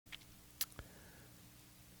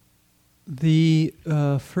The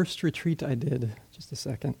first retreat I did, just a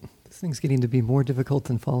second. This thing's getting to be more difficult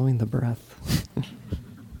than following the breath.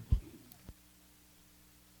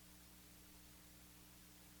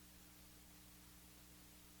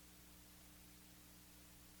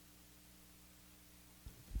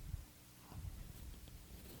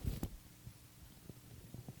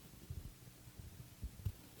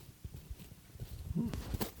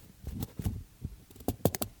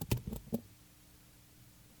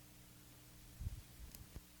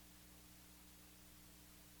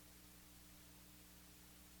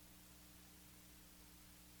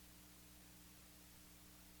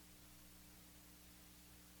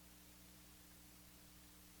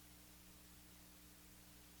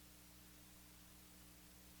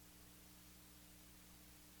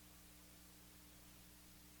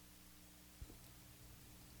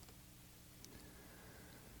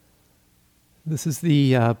 This is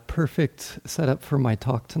the perfect setup for my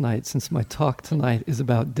talk tonight, since my talk tonight is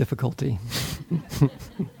about difficulty.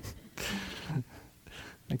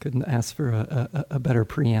 I couldn't ask for a better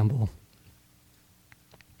preamble.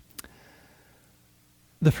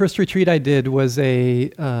 The first retreat I did was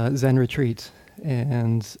a Zen retreat,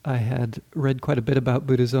 and I had read quite a bit about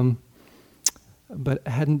Buddhism, but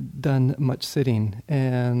hadn't done much sitting.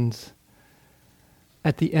 And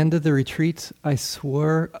at the end of the retreat, I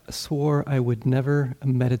swore I would never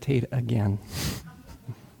meditate again.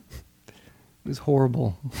 It was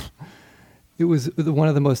horrible. It was one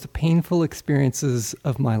of the most painful experiences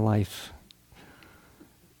of my life.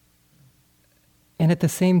 And at the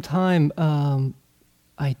same time,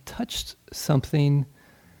 I touched something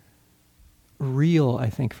real, I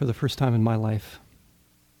think, for the first time in my life.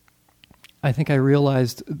 I think I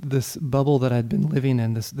realized this bubble that I'd been living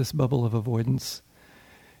in, this bubble of avoidance.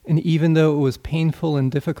 And even though it was painful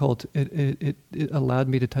and difficult, it allowed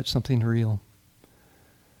me to touch something real.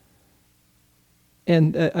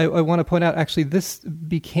 And I want to point out, actually, this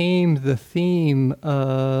became the theme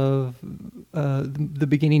of the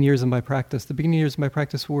beginning years of my practice. The beginning years of my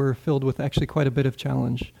practice were filled with actually quite a bit of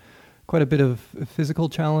challenge, quite a bit of physical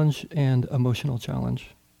challenge and emotional challenge.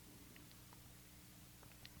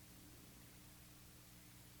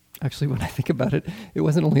 Actually, when I think about it, it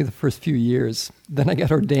wasn't only the first few years. Then I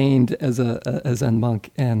got ordained as a Zen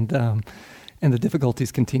monk, and the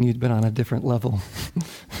difficulties continued, but on a different level.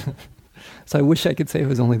 So I wish I could say it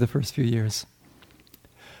was only the first few years.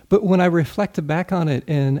 But when I reflect back on it,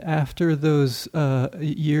 and after those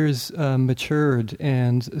years matured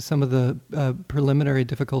and some of the preliminary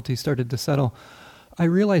difficulties started to settle, I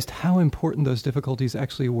realized how important those difficulties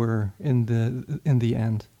actually were in the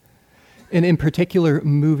end. And in particular,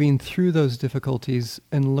 moving through those difficulties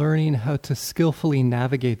and learning how to skillfully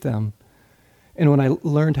navigate them. And when I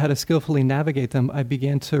learned how to skillfully navigate them, I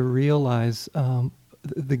began to realize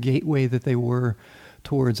the gateway that they were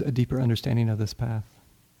towards a deeper understanding of this path.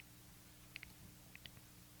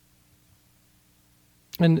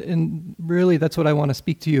 And really, that's what I want to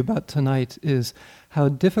speak to you about tonight, is how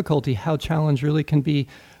difficulty, how challenge really can be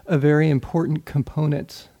a very important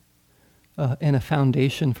component and a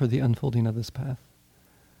foundation for the unfolding of this path.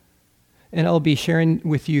 And I'll be sharing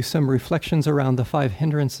with you some reflections around the 5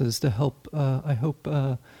 hindrances to help, I hope,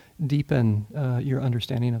 deepen your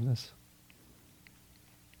understanding of this.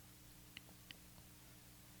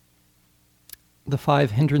 The 5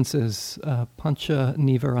 hindrances, pancha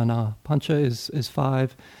nivarana. Pancha is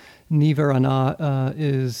 5. Nivarana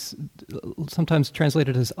is sometimes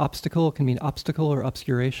translated as obstacle. It can mean obstacle or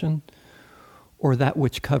obscuration, or that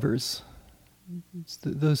which covers. It's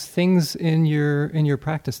those things in your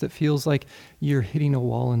practice that feels like you're hitting a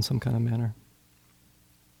wall in some kind of manner.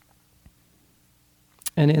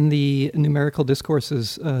 And in the numerical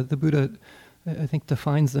discourses, the Buddha, I think,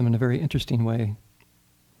 defines them in a very interesting way.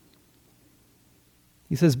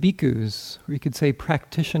 He says, bhikkhus, or you could say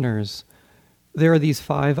practitioners, there are these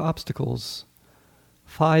 5 obstacles,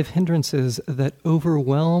 5 hindrances that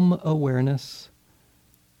overwhelm awareness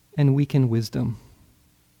and weaken wisdom.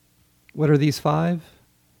 What are these 5?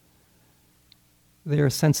 They are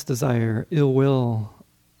sense desire, ill will,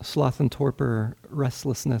 sloth and torpor,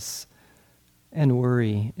 restlessness, and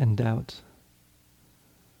worry and doubt.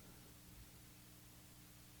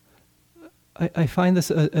 I find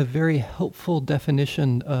this a very helpful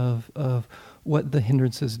definition of what the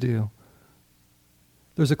hindrances do.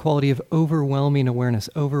 There's a quality of overwhelming awareness,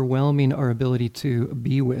 overwhelming our ability to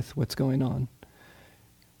be with what's going on.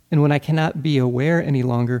 And when I cannot be aware any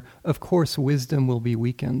longer, of course, wisdom will be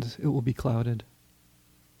weakened. It will be clouded.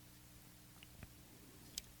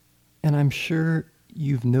 And I'm sure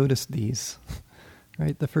you've noticed these.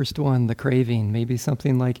 right? The first one, the craving, maybe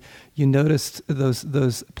something like you noticed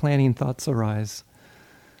those planning thoughts arise,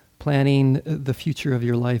 planning the future of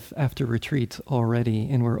your life after retreat already,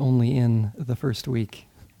 and we're only in the first week.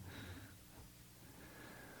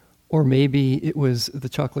 Or maybe it was the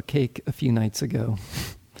chocolate cake a few nights ago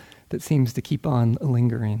that seems to keep on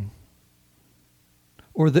lingering.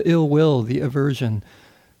 Or the ill will, the aversion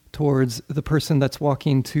towards the person that's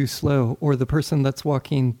walking too slow, or the person that's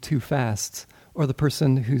walking too fast, or the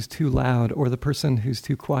person who's too loud, or the person who's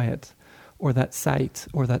too quiet, or that sight,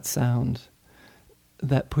 or that sound,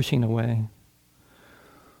 that pushing away.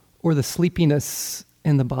 Or the sleepiness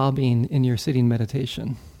and the bobbing in your sitting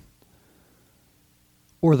meditation.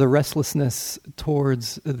 Or the restlessness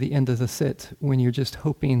towards the end of the sit when you're just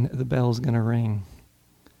hoping the bell's going to ring.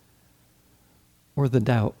 Or the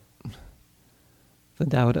doubt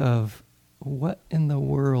of what in the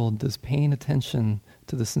world does paying attention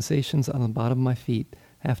to the sensations on the bottom of my feet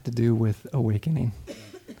have to do with awakening?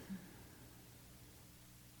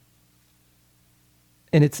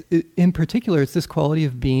 And in particular, it's this quality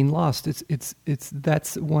of being lost.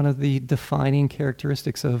 That's one of the defining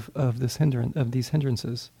characteristics of these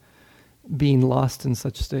hindrances, being lost in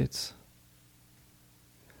such states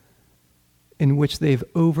in which they've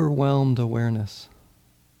overwhelmed awareness.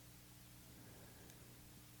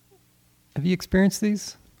 Have you experienced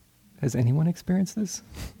these? Has anyone experienced this?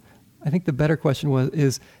 I think the better question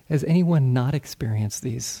is, has anyone not experienced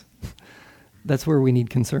these? That's where we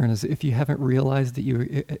need concern, is if you haven't realized that you're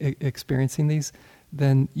experiencing these,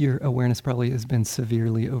 then your awareness probably has been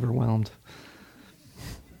severely overwhelmed.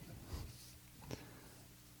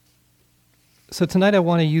 So tonight I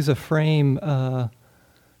want to use a frame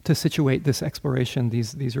to situate this exploration,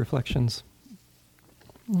 these reflections,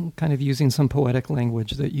 kind of using some poetic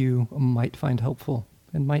language that you might find helpful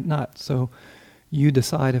and might not. So you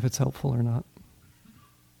decide if it's helpful or not.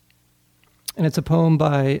 And it's a poem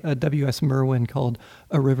by W.S. Merwin called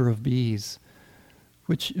A River of Bees,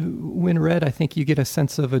 which, when read, I think you get a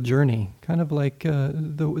sense of a journey, kind of like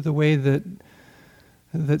the way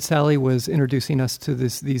that Sally was introducing us to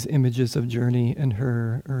these images of journey in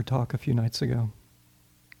her talk a few nights ago.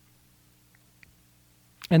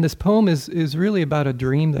 And this poem is really about a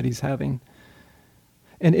dream that he's having.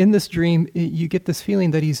 And in this dream, you get this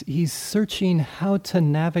feeling that he's searching how to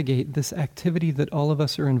navigate this activity that all of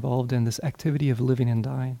us are involved in, this activity of living and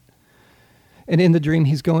dying. And in the dream,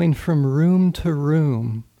 he's going from room to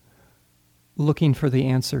room, looking for the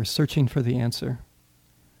answer, searching for the answer.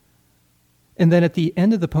 And then at the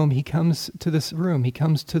end of the poem, he comes to this room. He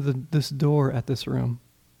comes to this door at this room.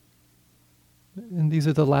 And these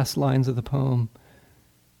are the last lines of the poem.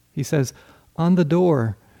 He says, on the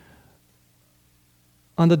door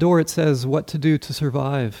it says what to do to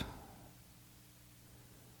survive.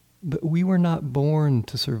 But we were not born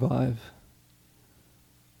to survive,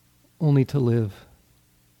 only to live.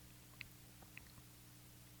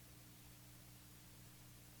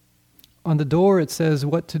 On the door it says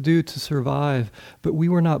what to do to survive, but we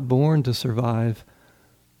were not born to survive,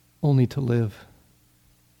 only to live.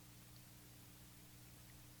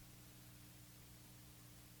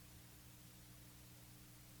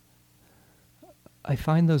 I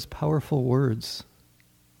find those powerful words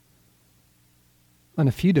on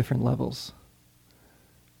a few different levels.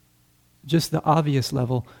 Just the obvious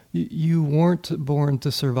level, you weren't born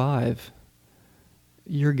to survive.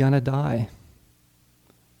 You're gonna die.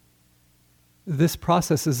 This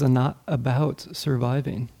process is not about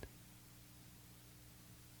surviving.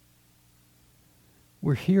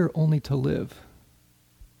 We're here only to live.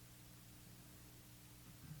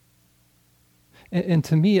 And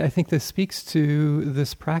to me, I think this speaks to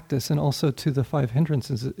this practice and also to the 5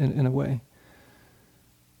 hindrances in a way.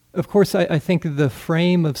 Of course, I think the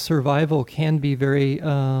frame of survival can be very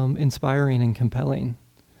inspiring and compelling.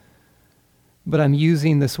 But I'm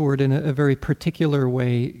using this word in a very particular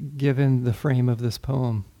way given the frame of this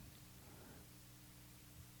poem.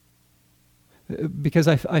 Because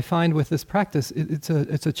I find with this practice, it's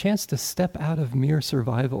a chance to step out of mere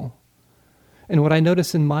survival. And what I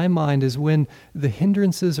notice in my mind is when the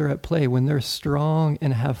hindrances are at play, when they're strong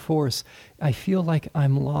and have force, I feel like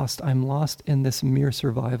I'm lost. I'm lost in this mere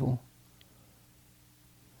survival.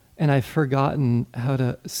 And I've forgotten how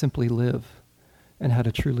to simply live and how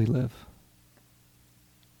to truly live.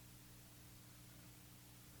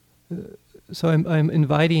 So I'm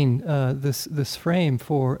inviting this frame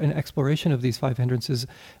for an exploration of these 5 hindrances,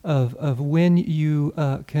 of when you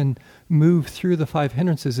can move through the 5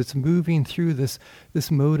 hindrances. It's moving through this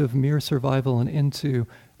mode of mere survival and into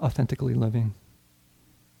authentically living.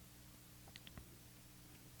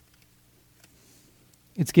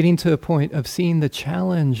 It's getting to a point of seeing the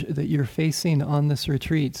challenge that you're facing on this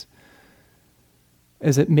retreat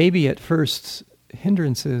as it may be at first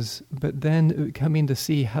hindrances, but then coming to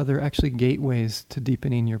see how they're actually gateways to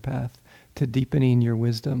deepening your path, to deepening your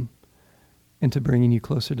wisdom, and to bringing you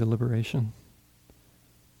closer to liberation.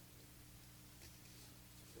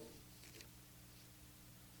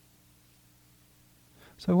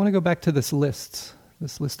 So I want to go back to this list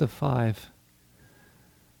of 5.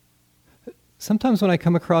 Sometimes when I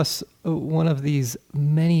come across one of these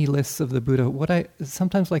many lists of the Buddha, what I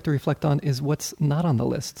sometimes like to reflect on is what's not on the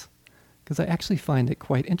list, because I actually find it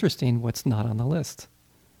quite interesting what's not on the list.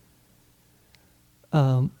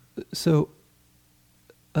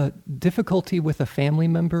 Difficulty with a family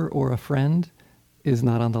member or a friend is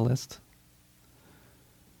not on the list.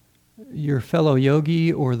 Your fellow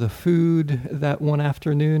yogi, or the food that one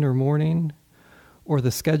afternoon or morning, or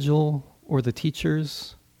the schedule, or the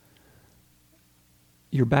teachers,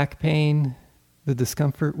 your back pain, the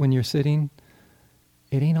discomfort when you're sitting,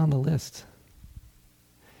 it ain't on the list.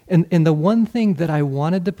 And the one thing that I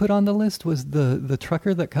wanted to put on the list was the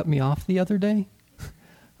trucker that cut me off the other day.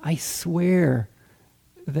 I swear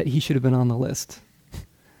that he should have been on the list.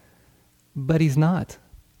 But he's not.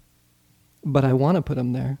 But I want to put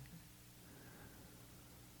him there.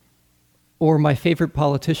 Or my favorite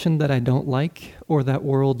politician that I don't like, or that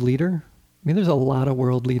world leader. I mean, there's a lot of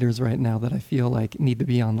world leaders right now that I feel like need to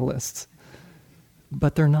be on the list.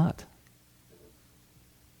 But they're not.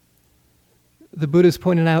 The Buddha's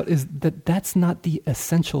pointed out is that that's not the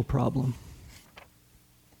essential problem.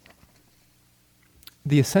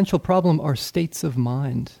 The essential problem are states of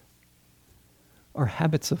mind, are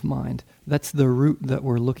habits of mind. That's the root that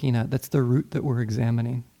we're looking at. That's the root that we're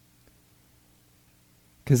examining.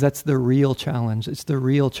 Because that's the real challenge. It's the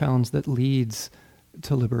real challenge that leads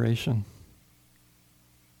to liberation.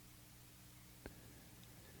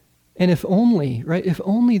 And if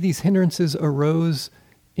only these hindrances arose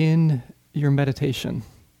in your meditation.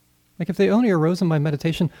 Like if they only arose in my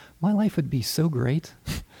meditation, my life would be so great.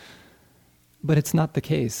 But it's not the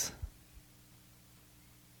case.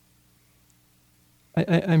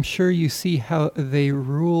 I'm sure you see how they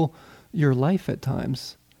rule your life at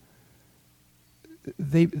times.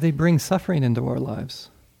 They bring suffering into our lives.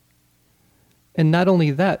 And not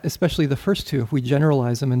only that, especially the first two, if we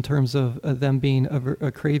generalize them in terms of them being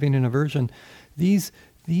a craving and aversion, these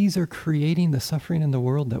are creating the suffering in the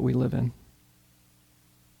world that we live in.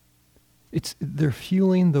 They're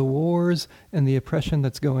fueling the wars and the oppression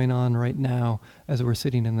that's going on right now as we're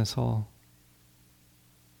sitting in this hall.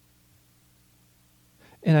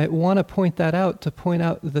 And I want to point that out, to point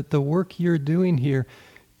out that the work you're doing here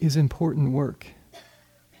is important work.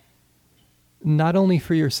 Not only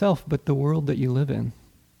for yourself, but the world that you live in.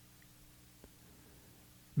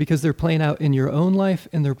 Because they're playing out in your own life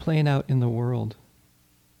and they're playing out in the world.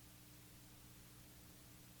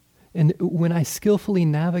 And when I skillfully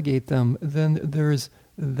navigate them, then there's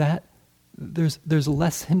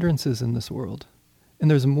less hindrances in this world. And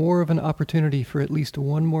there's more of an opportunity for at least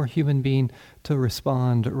one more human being to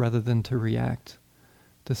respond rather than to react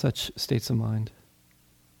to such states of mind.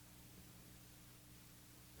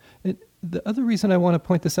 The other reason I want to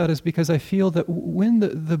point this out is because I feel that when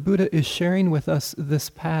the Buddha is sharing with us this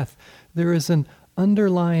path, there is an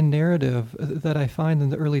underlying narrative that I find in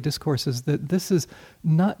the early discourses that this is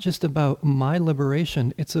not just about my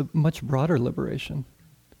liberation, it's a much broader liberation.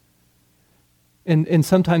 And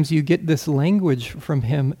sometimes you get this language from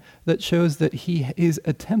him that shows that he is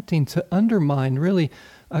attempting to undermine really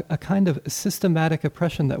a kind of systematic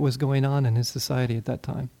oppression that was going on in his society at that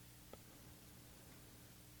time.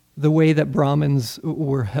 The way that Brahmins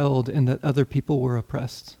were held and that other people were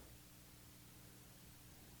oppressed.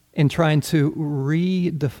 And trying to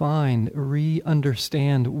redefine,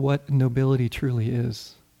 re-understand what nobility truly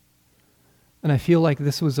is. And I feel like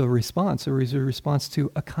this was a response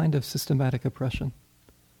to a kind of systematic oppression.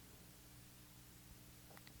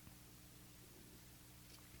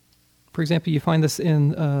 For example, you find this in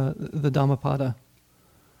the Dhammapada,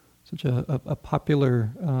 such a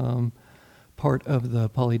popular part of the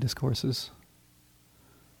Pali discourses,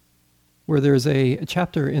 where there's a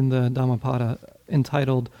chapter in the Dhammapada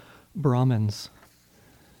entitled Brahmins.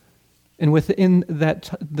 And within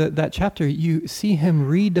that chapter, you see him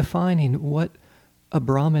redefining what a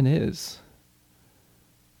Brahmin is,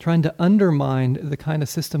 trying to undermine the kind of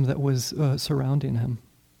system that was surrounding him.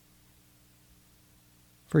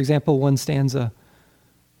 For example, one stanza,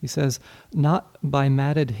 he says, "Not by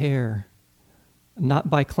matted hair, not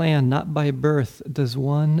by clan, not by birth does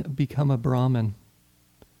one become a Brahmin.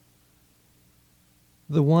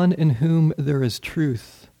 The one in whom there is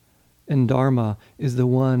truth and dharma is the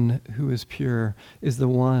one who is pure, is the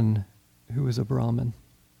one who is a Brahmin.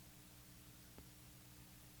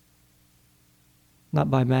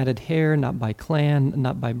 Not by matted hair, not by clan,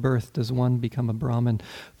 not by birth does one become a Brahmin.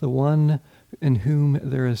 The one in whom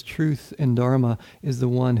there is truth and dharma is the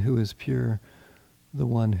one who is pure, the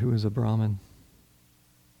one who is a Brahmin.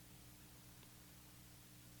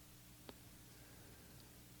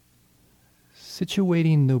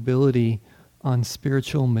 Situating nobility on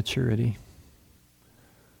spiritual maturity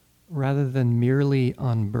rather than merely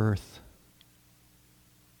on birth.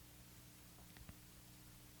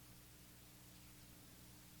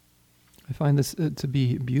 I find this to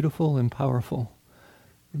be beautiful and powerful,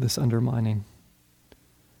 this undermining.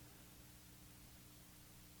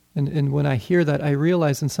 And when I hear that, I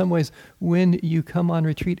realize in some ways when you come on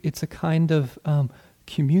retreat, it's a kind of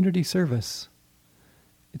community service.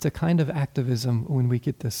 It's a kind of activism when we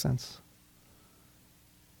get this sense.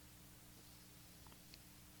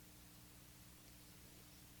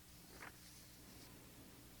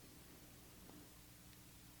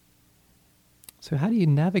 So how do you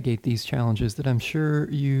navigate these challenges that I'm sure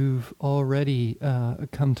you've already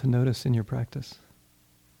come to notice in your practice?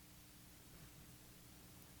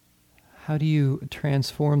 How do you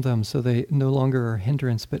transform them so they no longer are a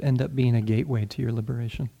hindrance but end up being a gateway to your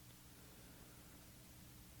liberation?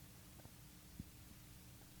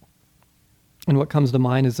 And what comes to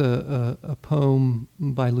mind is a poem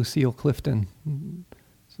by Lucille Clifton.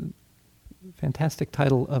 It's a fantastic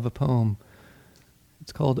title of a poem.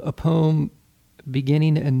 It's called A Poem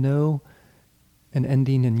Beginning in No and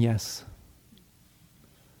Ending in Yes.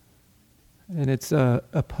 And it's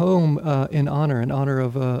a poem in honor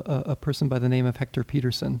of a person by the name of Hector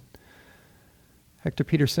Peterson. Hector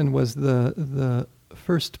Peterson was the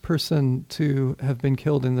first person to have been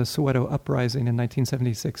killed in the Soweto uprising in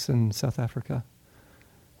 1976 in South Africa.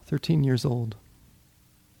 13 years old.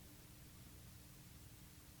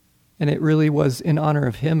 And it really was in honor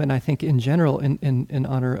of him, and I think in general in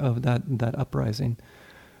honor of that uprising.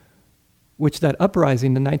 Which that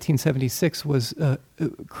uprising in 1976 was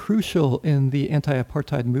crucial in the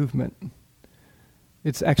anti-apartheid movement.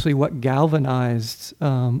 It's actually what galvanized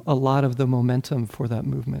a lot of the momentum for that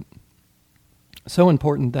movement. So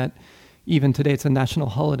important that even today it's a national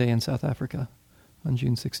holiday in South Africa on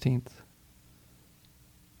June 16th.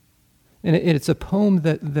 And it's a poem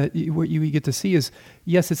that what you get to see is,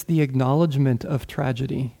 yes, it's the acknowledgement of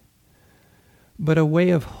tragedy, but a way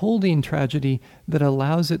of holding tragedy that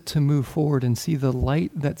allows it to move forward and see the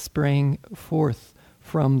light that sprang forth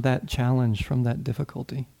from that challenge, from that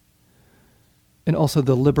difficulty. And also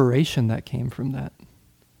the liberation that came from that.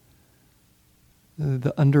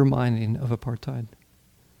 The undermining of apartheid.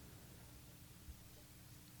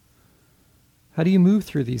 How do you move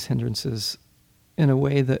through these hindrances in a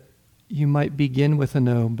way that you might begin with a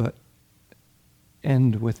no, but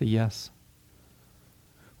end with a yes?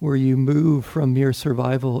 Where you move from mere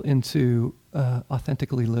survival into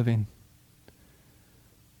authentically living.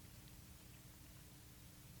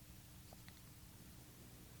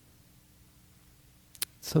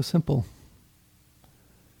 It's so simple.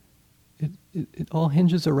 It all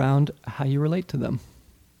hinges around how you relate to them.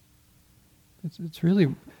 It's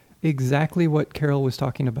really exactly what Carol was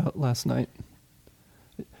talking about last night.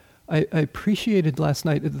 I appreciated last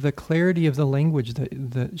night the clarity of the language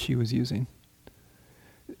that she was using.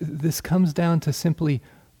 This comes down to simply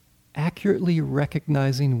accurately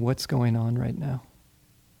recognizing what's going on right now.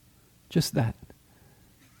 Just that.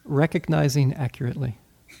 Recognizing accurately.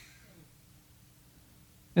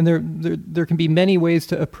 And there can be many ways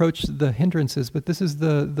to approach the hindrances, but this is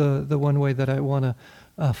the one way that I want to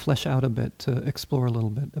flesh out a bit, to explore a little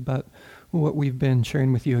bit about what we've been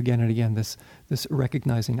sharing with you again and again, this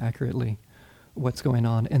recognizing accurately what's going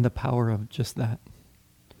on and the power of just that.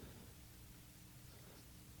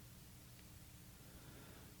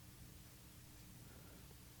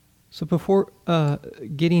 So before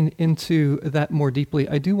getting into that more deeply,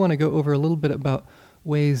 I do want to go over a little bit about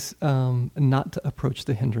ways not to approach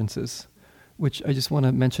the hindrances, which I just want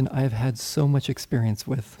to mention I've had so much experience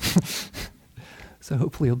with. So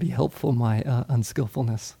hopefully it'll be helpful, my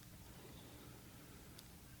unskillfulness.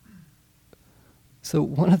 So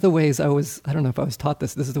one of the ways I don't know if I was taught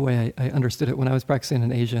this is the way I understood it when I was practicing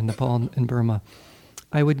in Asia, Nepal, and Burma.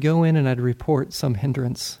 I would go in and I'd report some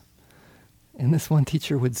hindrance. And this one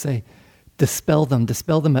teacher would say, dispel them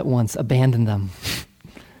at once, abandon them.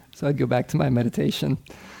 So I'd go back to my meditation.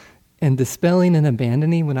 And dispelling and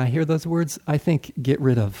abandoning, when I hear those words, I think get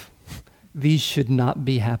rid of. These should not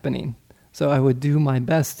be happening. So I would do my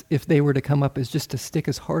best, if they were to come up, is just to stick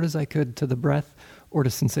as hard as I could to the breath or to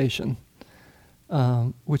sensation.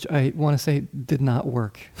 which I want to say did not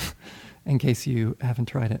work, in case you haven't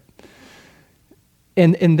tried it.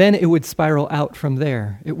 And then it would spiral out from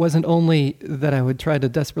there. It wasn't only that I would try to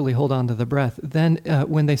desperately hold on to the breath. Then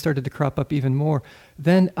when they started to crop up even more,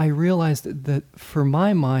 then I realized that for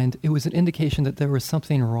my mind, it was an indication that there was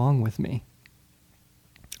something wrong with me,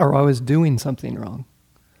 or I was doing something wrong.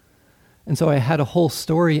 And so I had a whole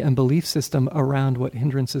story and belief system around what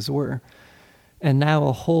hindrances were, and now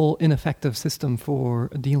a whole ineffective system for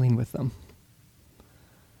dealing with them.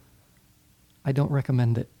 I don't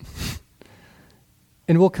recommend it.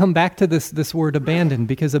 And we'll come back to this word abandon,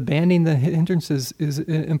 because abandoning the hindrances is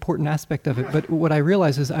an important aspect of it. But what I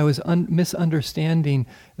realized is I was misunderstanding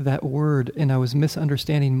that word, and I was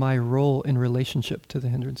misunderstanding my role in relationship to the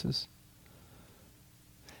hindrances.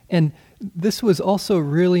 And this was also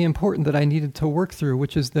really important that I needed to work through,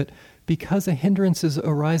 which is that because a hindrance is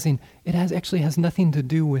arising, it actually has nothing to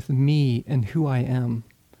do with me and who I am,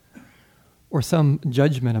 or some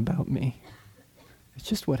judgment about me. It's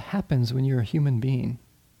just what happens when you're a human being.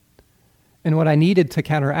 And what I needed to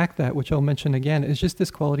counteract that, which I'll mention again, is just this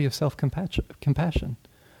quality of self-compassion.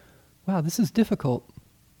 Wow, this is difficult.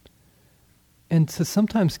 And to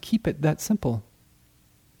sometimes keep it that simple.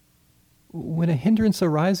 When a hindrance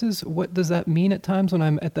arises, what does that mean at times when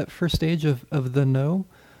I'm at that first stage of the no?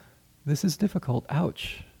 This is difficult.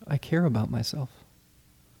 Ouch. I care about myself.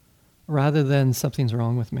 Rather than something's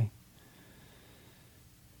wrong with me.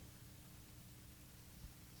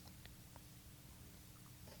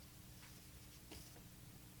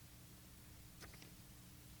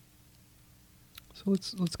 So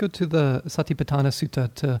let's go to the Satipatthana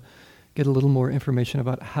Sutta to get a little more information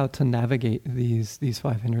about how to navigate these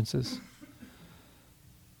 5 hindrances.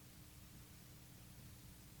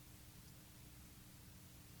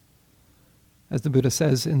 As the Buddha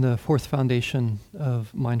says in the 4th foundation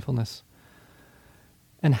of mindfulness.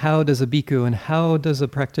 And how does a bhikkhu and how does a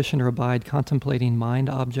practitioner abide contemplating mind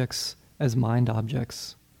objects as mind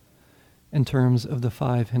objects in terms of the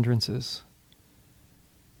 5 hindrances?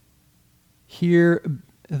 Here,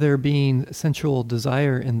 there being sensual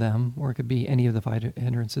desire in them, or it could be any of the 5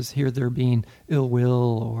 hindrances. Here, there being ill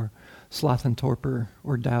will, or sloth and torpor,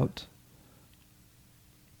 or doubt.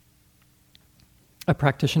 A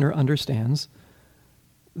practitioner understands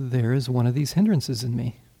there is one of these hindrances in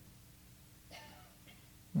me.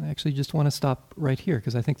 I actually just want to stop right here,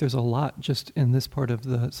 because I think there's a lot just in this part of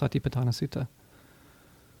the Satipatthana Sutta.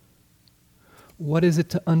 What is it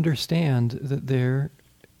to understand that there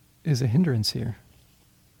is a hindrance here,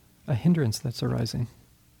 a hindrance that's arising?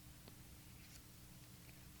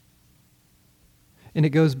 And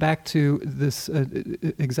it goes back to this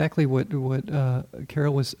exactly what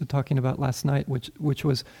Carol was talking about last night, which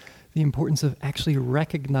was the importance of actually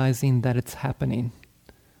recognizing that it's happening.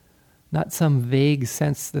 Not some vague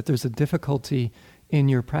sense that there's a difficulty in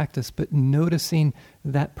your practice, but noticing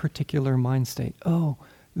that particular mind state. Oh,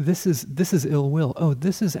 this is ill will. Oh,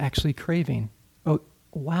 this is actually craving. Oh,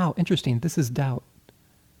 wow, interesting. This is doubt.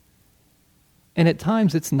 And at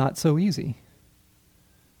times it's not so easy.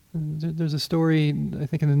 There's a story, I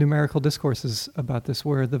think in the Numerical Discourses about this,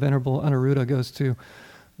 where the Venerable Anuruddha goes to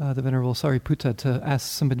the Venerable Sariputta to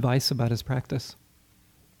ask some advice about his practice.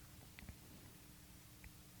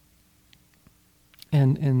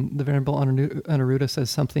 And the Venerable Anuruddha says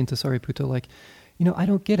something to Sariputta like, I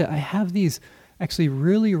don't get it. I have these actually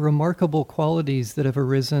really remarkable qualities that have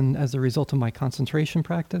arisen as a result of my concentration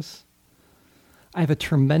practice. I have a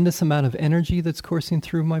tremendous amount of energy that's coursing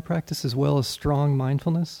through my practice, as well as strong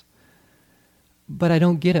mindfulness. But I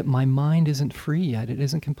don't get it. My mind isn't free yet. It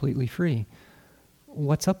isn't completely free.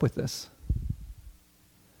 What's up with this?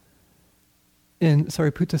 And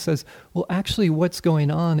Sariputta says, well, actually what's going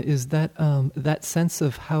on is that that sense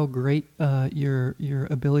of how great your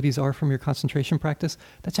abilities are from your concentration practice,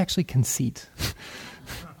 that's actually conceit.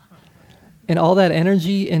 And all that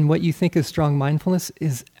energy and what you think is strong mindfulness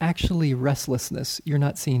is actually restlessness. You're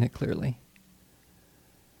not seeing it clearly.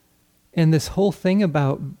 And this whole thing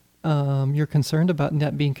about you're concerned about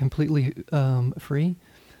not being completely free,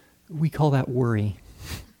 we call that worry.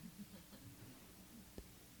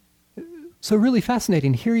 So really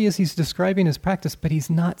fascinating. Here he is, he's describing his practice, but he's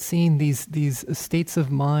not seeing these states of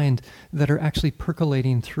mind that are actually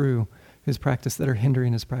percolating through his practice, that are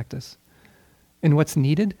hindering his practice. And what's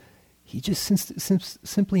needed? He just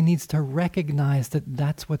simply needs to recognize that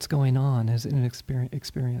that's what's going on as an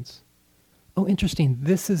experience. Oh, interesting.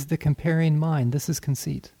 This is the comparing mind. This is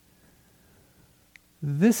conceit.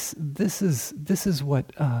 This is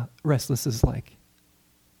what restless is like.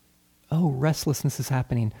 Oh, restlessness is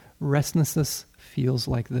happening. Restlessness feels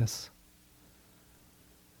like this.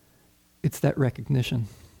 It's that recognition.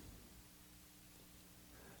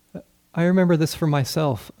 I remember this for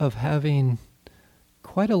myself, of having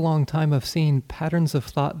quite a long time of seeing patterns of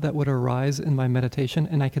thought that would arise in my meditation,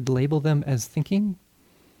 and I could label them as thinking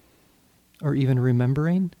or even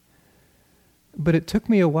remembering. But it took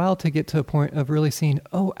me a while to get to a point of really seeing,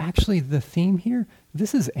 oh, actually the theme here,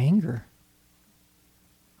 this is anger.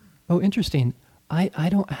 Oh, interesting. I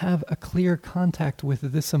don't have a clear contact with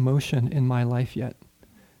this emotion in my life yet.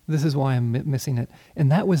 This is why I'm missing it.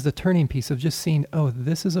 And that was the turning piece of just seeing, oh,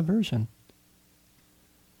 this is aversion.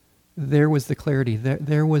 There was the clarity.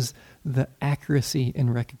 There was the accuracy in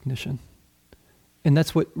recognition. And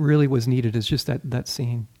that's what really was needed, is just that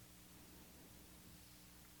seeing.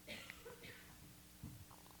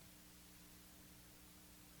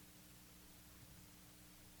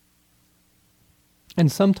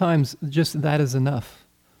 And sometimes just that is enough.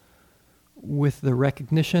 With the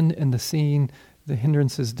recognition and the seeing, the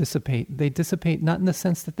hindrances dissipate. They dissipate not in the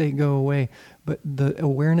sense that they go away, but the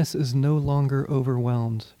awareness is no longer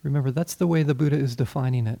overwhelmed. Remember, that's the way the Buddha is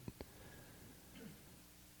defining it.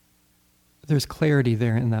 There's clarity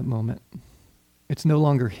there in that moment. It's no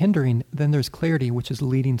longer hindering, then there's clarity, which is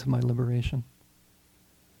leading to my liberation.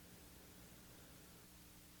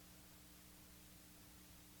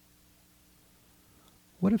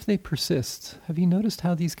 What if they persist? Have you noticed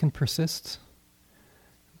how these can persist?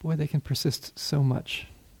 Boy, they can persist so much.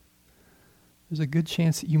 There's a good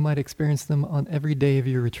chance that you might experience them on every day of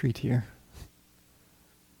your retreat here.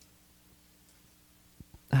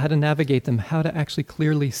 How to navigate them, how to actually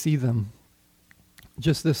clearly see them.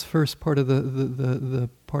 Just this first part of the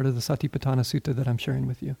part of the Satipatthana Sutta that I'm sharing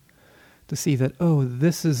with you. To see that, oh,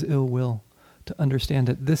 this is ill will. To understand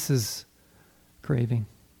that this is craving.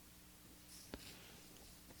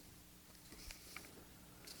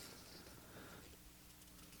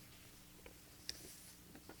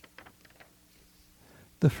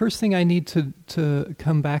 The first thing I need to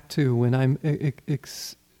come back to when I'm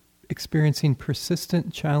experiencing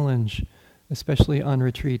persistent challenge, especially on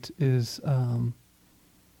retreat, is you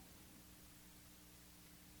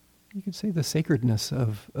could say the sacredness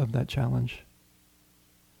of that challenge.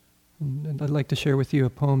 And I'd like to share with you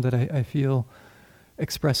a poem that I feel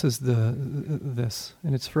expresses this,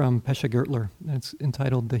 and it's from Pesha Gertler, and it's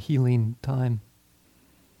entitled "The Healing Time."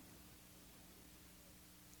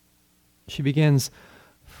 She begins,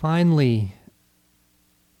 "Finally,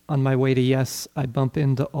 on my way to yes, I bump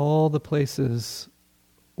into all the places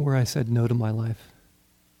where I said no to my life."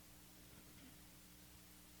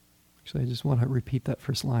 Actually, I just want to repeat that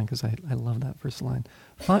first line because I love that first line.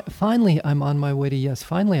 Finally, I'm on my way to yes.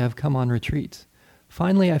 Finally, I've come on retreat.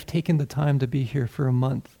 Finally, I've taken the time to be here for a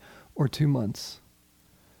month or 2 months.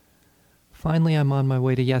 Finally, I'm on my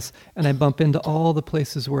way to yes, and I bump into all the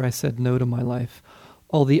places where I said no to my life.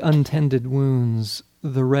 All the untended wounds,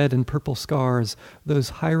 the red and purple scars, those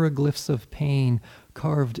hieroglyphs of pain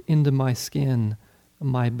carved into my skin,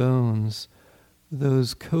 my bones,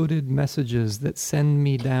 those coded messages that send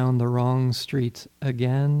me down the wrong street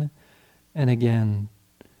again and again.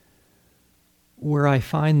 Where I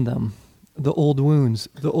find them, the old wounds,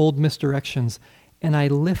 the old misdirections, and I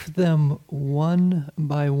lift them one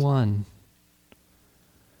by one,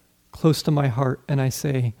 close to my heart, and I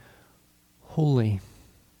say, "Holy,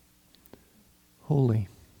 holy."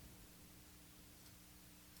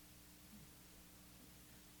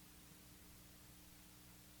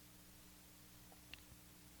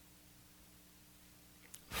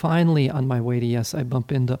 Finally, on my way to yes, I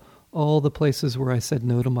bump into all the places where I said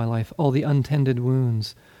no to my life, all the untended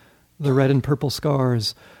wounds, the red and purple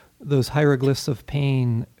scars, those hieroglyphs of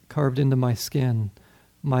pain carved into my skin,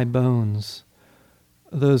 my bones,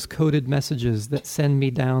 those coded messages that send me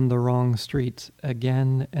down the wrong street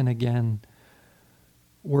again and again.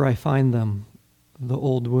 Where I find them, the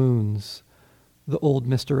old wounds, the old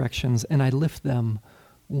misdirections, and I lift them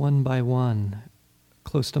one by one,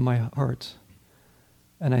 close to my heart,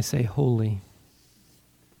 and I say, "Holy,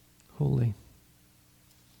 holy."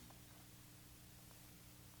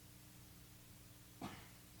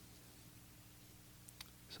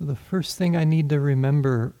 So the first thing I need to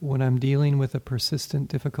remember when I'm dealing with a persistent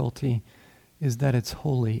difficulty is that it's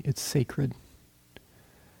holy, it's sacred.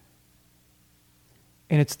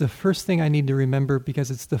 And it's the first thing I need to remember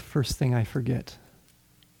because it's the first thing I forget.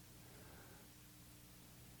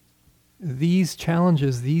 These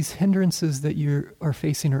challenges, these hindrances that you are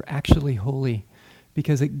facing are actually holy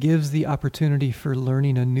because it gives the opportunity for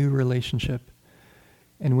learning a new relationship.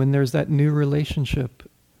 And when there's that new relationship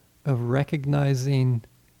of recognizing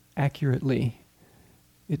accurately,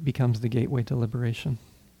 it becomes the gateway to liberation.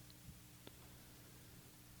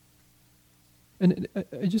 And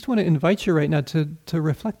I just want to invite you right now to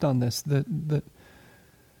reflect on this, that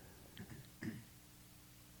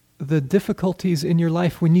the difficulties in your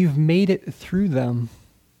life, when you've made it through them,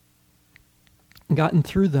 gotten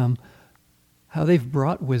through them, how they've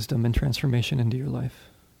brought wisdom and transformation into your life.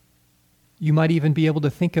 You might even be able to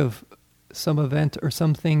think of some event or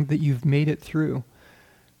something that you've made it through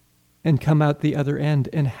and come out the other end,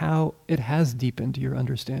 and how it has deepened your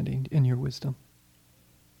understanding and your wisdom.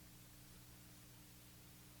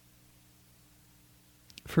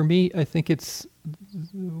 For me, I think it's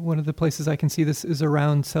one of the places I can see this is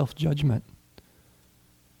around self-judgment.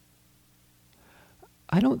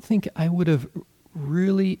 I don't think I would have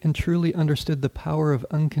really and truly understood the power of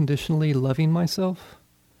unconditionally loving myself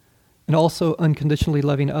and also unconditionally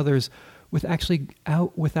loving others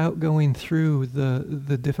without going through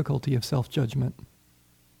the difficulty of self-judgment.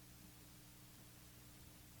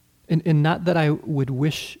 And not that I would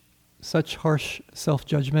wish such harsh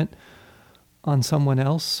self-judgment on someone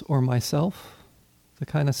else or myself, the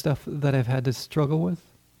kind of stuff that I've had to struggle with.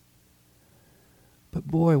 But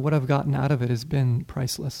boy, what I've gotten out of it has been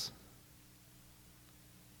priceless.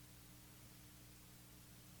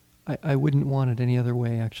 I wouldn't want it any other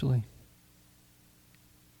way, actually.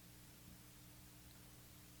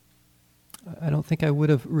 I don't think I would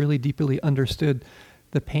have really deeply understood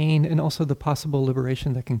the pain and also the possible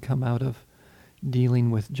liberation that can come out of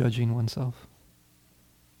dealing with judging oneself.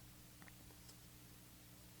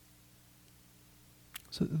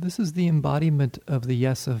 So this is the embodiment of the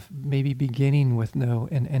yes, of maybe beginning with no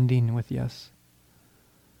and ending with yes.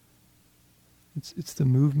 It's the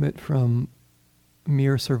movement from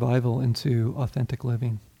mere survival into authentic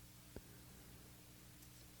living.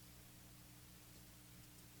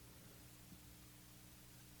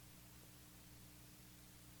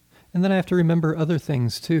 And then I have to remember other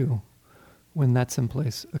things too when that's in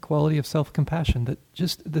place. A quality of self-compassion, that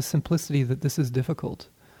just the simplicity that this is difficult,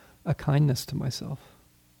 a kindness to myself.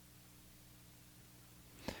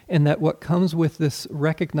 And that what comes with this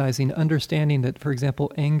recognizing, understanding that, for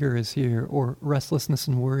example, anger is here or restlessness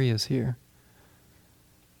and worry is here.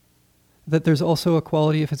 That there's also a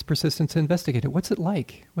quality, if it's persistent, to investigate it. What's it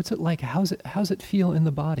like? What's it like? How's it feel in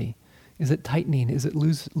the body? Is it tightening? Is it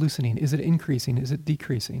loosening? Is it increasing? Is it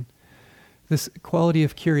decreasing? This quality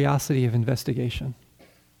of curiosity, of investigation.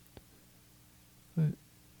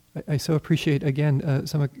 I so appreciate, again,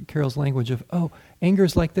 some of Carol's language of,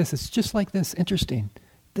 anger's like this. It's just like this. Interesting.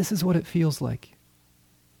 This is what it feels like.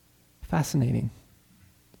 Fascinating.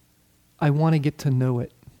 I want to get to know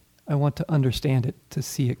it. I want to understand it, to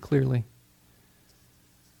see it clearly,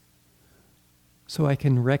 so I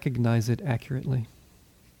can recognize it accurately.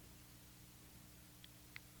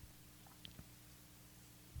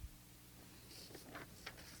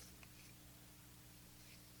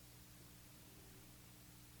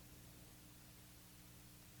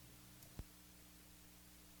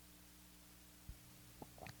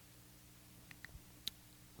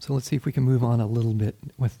 So let's see if we can move on a little bit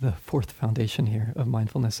with the fourth foundation here of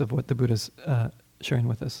mindfulness, of what the Buddha's sharing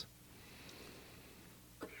with us.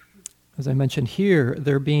 As I mentioned here,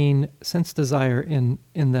 there being sense desire in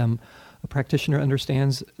them, a practitioner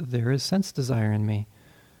understands there is sense desire in me.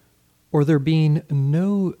 Or there being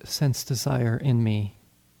no sense desire in me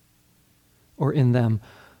or in them,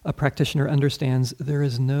 a practitioner understands there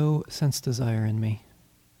is no sense desire in me.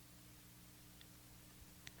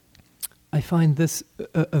 I find this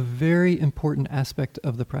a very important aspect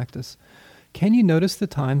of the practice. Can you notice the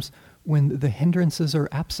times when the hindrances are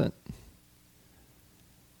absent?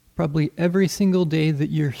 Probably every single day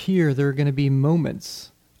that you're here, there are going to be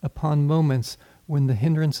moments upon moments when the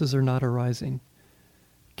hindrances are not arising.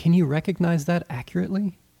 Can you recognize that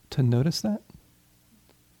accurately, to notice that?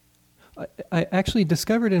 I actually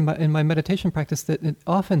discovered in my meditation practice that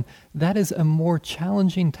often that is a more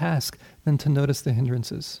challenging task than to notice the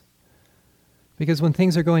hindrances. Because when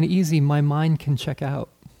things are going easy, my mind can check out.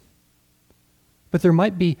 But there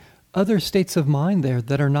might be other states of mind there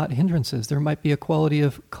that are not hindrances. There might be a quality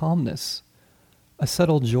of calmness, a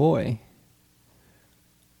subtle joy,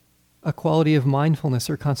 a quality of mindfulness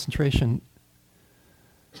or concentration,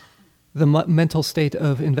 the mental state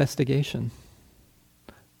of investigation,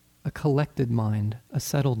 a collected mind, a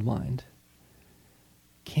settled mind.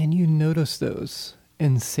 Can you notice those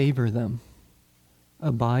and savor them,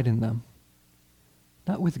 abide in them?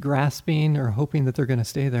 Not with grasping or hoping that they're going to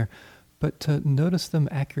stay there, but to notice them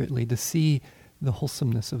accurately, to see the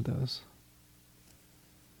wholesomeness of those.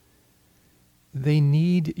 They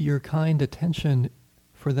need your kind attention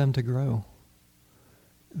for them to grow.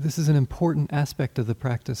 This is an important aspect of the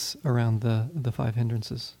practice around the five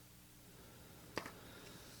hindrances.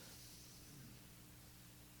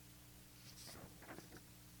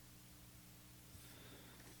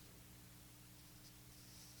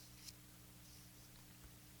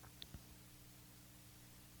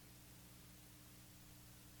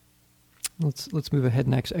 Let's move ahead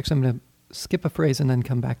next. Actually, I'm going to skip a phrase and then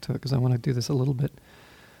come back to it because I want to do this a little bit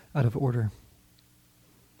out of order.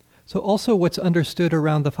 So also what's understood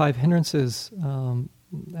around the 5 hindrances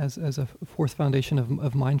as a fourth foundation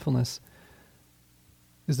of mindfulness,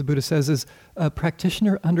 as the Buddha says, is a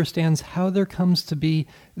practitioner understands how there comes to be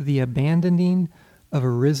the abandoning of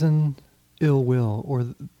arisen ill will,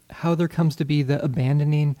 or how there comes to be the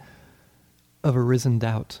abandoning of arisen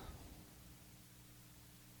doubt.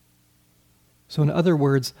 So in other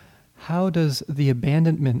words, how does the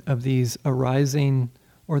abandonment of these arising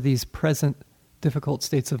or these present difficult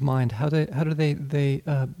states of mind, how do they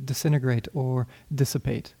disintegrate or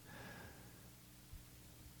dissipate?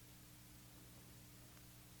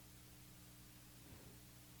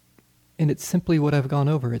 And it's simply what I've gone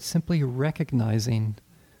over. It's simply recognizing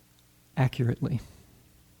accurately.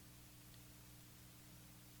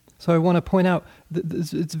 So I want to point out,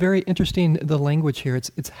 it's very interesting, the language here.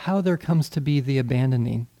 It's how there comes to be the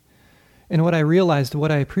abandoning. And what I realized,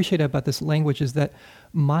 what I appreciate about this language is that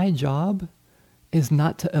my job is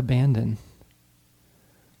not to abandon.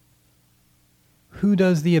 Who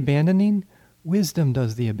does the abandoning? Wisdom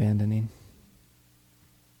does the abandoning.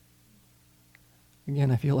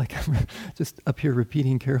 Again, I feel like I'm just up here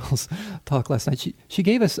repeating Carol's talk last night. She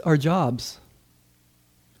gave us our jobs.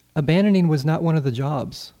 Abandoning was not one of the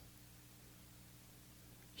jobs.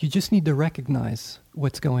 You just need to recognize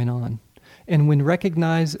what's going on. And when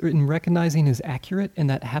recognizing is accurate, and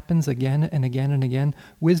that happens again and again and again,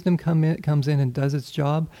 wisdom comes in and does its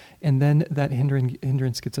job, and then that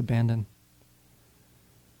hindrance gets abandoned.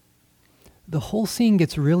 The whole scene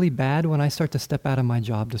gets really bad when I start to step out of my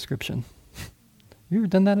job description. You ever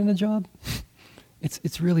done that in a job?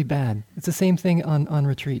 It's really bad. It's the same thing on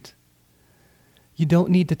retreat. You don't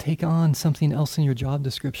need to take on something else in your job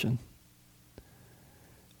description.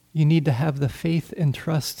 You need to have the faith and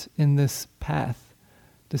trust in this path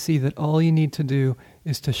to see that all you need to do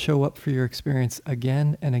is to show up for your experience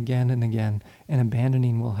again and again and again, and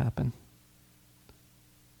abandoning will happen.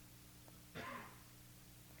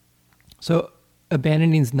 So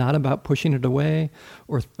abandoning is not about pushing it away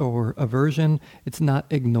or aversion. It's not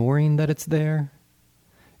ignoring that it's there.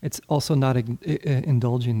 It's also not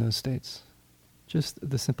indulging those states. Just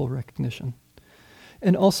the simple recognition.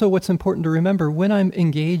 And also what's important to remember, when I'm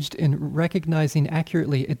engaged in recognizing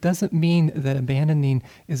accurately, it doesn't mean that abandoning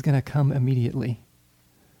is going to come immediately.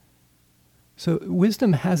 So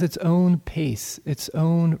wisdom has its own pace, its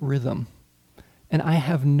own rhythm. And I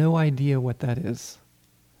have no idea what that is.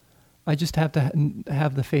 I just have to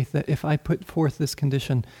have the faith that if I put forth this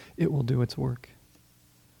condition, it will do its work.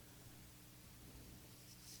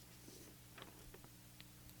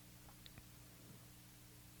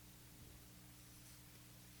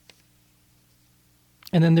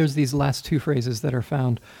 And then there's these last 2 phrases that are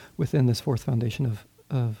found within this fourth foundation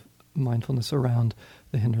of mindfulness around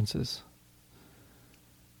the hindrances.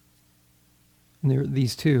 And there are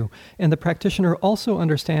these 2. And the practitioner also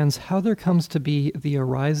understands how there comes to be the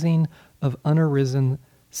arising of unarisen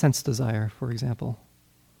sense desire, for example.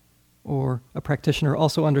 Or a practitioner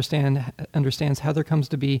also understands how there comes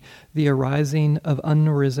to be the arising of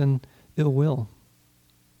unarisen ill will.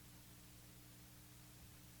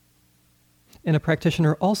 And a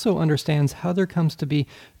practitioner also understands how there comes to be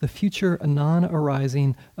the future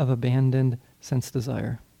non-arising of abandoned sense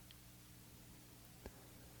desire.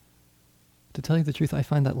 To tell you the truth, I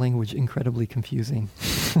find that language incredibly confusing.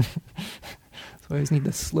 So I always need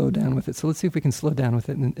to slow down with it. So let's see if we can slow down with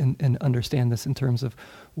it and understand this in terms of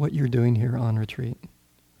what you're doing here on retreat.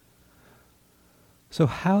 So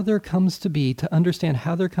how there comes to be, to understand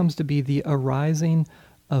how there comes to be the arising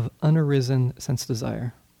of unarisen sense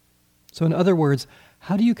desire. So in other words,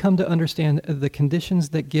 how do you come to understand the conditions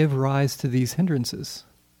that give rise to these hindrances?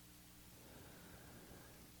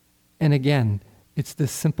 And again, it's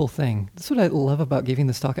this simple thing. That's what I love about giving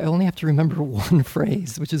this talk. I only have to remember one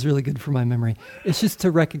phrase, which is really good for my memory. It's just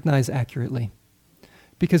to recognize accurately.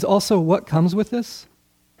 Because also what comes with this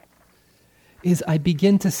is I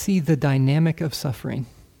begin to see the dynamic of suffering.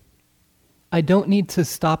 I don't need to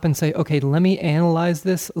stop and say, okay, let me analyze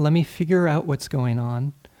this. Let me figure out what's going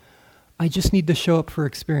on. I just need to show up for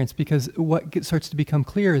experience, because what starts to become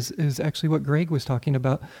clear is actually what Greg was talking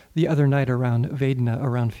about the other night around Vedana,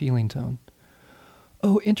 around feeling tone.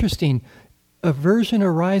 Oh, interesting. Aversion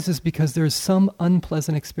arises because there's some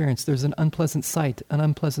unpleasant experience. There's an unpleasant sight, an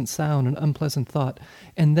unpleasant sound, an unpleasant thought.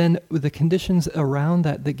 And then the conditions around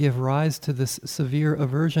that give rise to this severe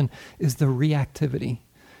aversion is the reactivity.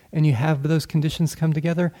 And you have those conditions come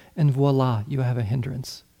together, and voila, you have a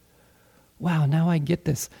hindrance. Wow, now I get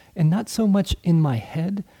this. And not so much in my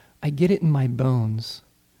head, I get it in my bones.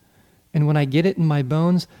 And when I get it in my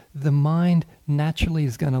bones, the mind naturally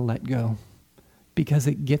is going to let go because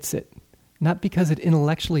it gets it. Not because it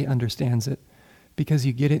intellectually understands it, because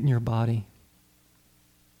you get it in your body.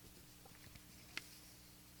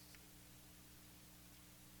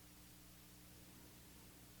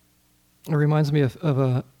 It reminds me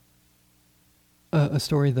of a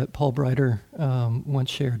story that Paul Breiter once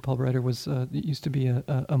shared. Paul Breiter used to be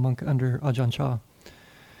a monk under Ajahn Chah.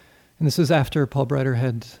 And this was after Paul Breiter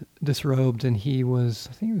had disrobed, and I think he was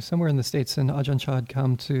somewhere in the States, and Ajahn Chah had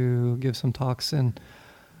come to give some talks, and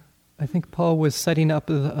I think Paul was setting up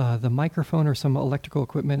the microphone or some electrical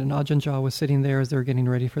equipment, and Ajahn Chah was sitting there as they were getting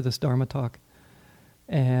ready for this Dharma talk.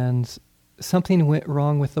 And something went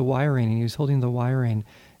wrong with the wiring, and he was holding the wiring,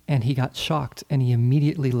 and he got shocked, and he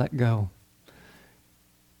immediately let go.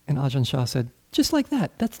 And Ajahn Chah said, just like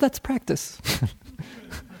that, that's practice.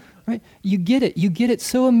 Right? You get it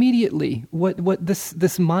so immediately, what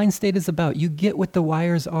this mind state is about. You get what the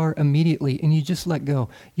wires are immediately, and you just let go.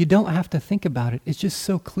 You don't have to think about it. It's just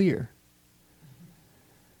so clear.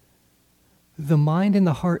 The mind and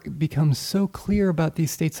the heart become so clear about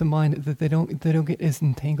these states of mind that they don't get as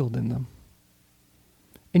entangled in them.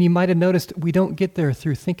 And you might have noticed we don't get there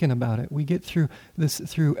through thinking about it. We get through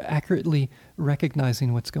accurately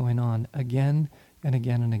recognizing what's going on again and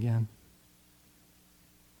again and again.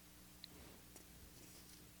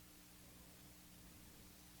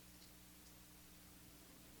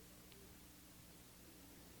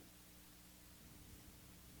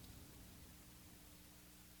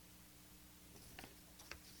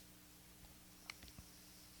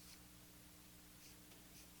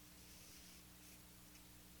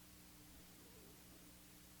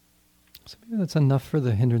 So maybe that's enough for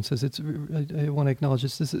the hindrances. I want to acknowledge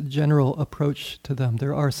this is a general approach to them.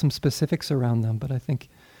 There are some specifics around them, but I think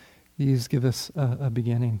these give us a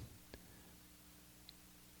beginning.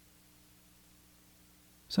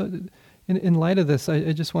 So in light of this,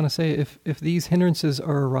 I just want to say if these hindrances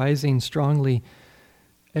are arising strongly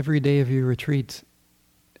every day of your retreat,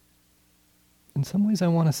 in some ways I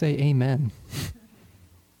want to say amen.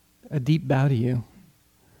 A deep bow to you.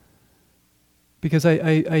 Because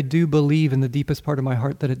I do believe in the deepest part of my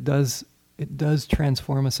heart that it does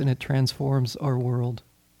transform us, and it transforms our world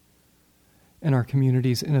and our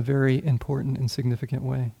communities in a very important and significant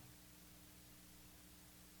way.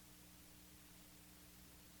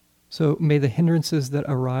 So may the hindrances that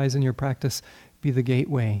arise in your practice be the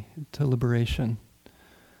gateway to liberation,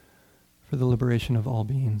 for the liberation of all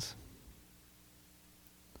beings.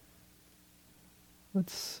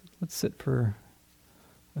 Let's sit for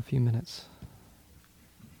a few minutes.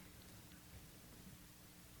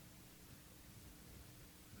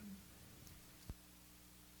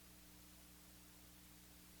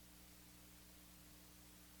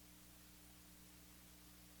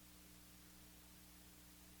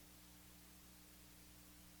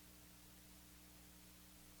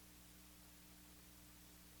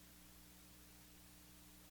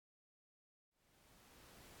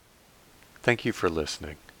 Thank you for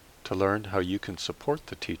listening. To learn how you can support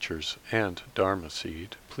the teachers and Dharma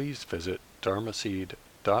Seed, please visit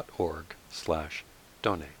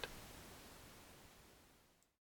dharmaseed.org/donate.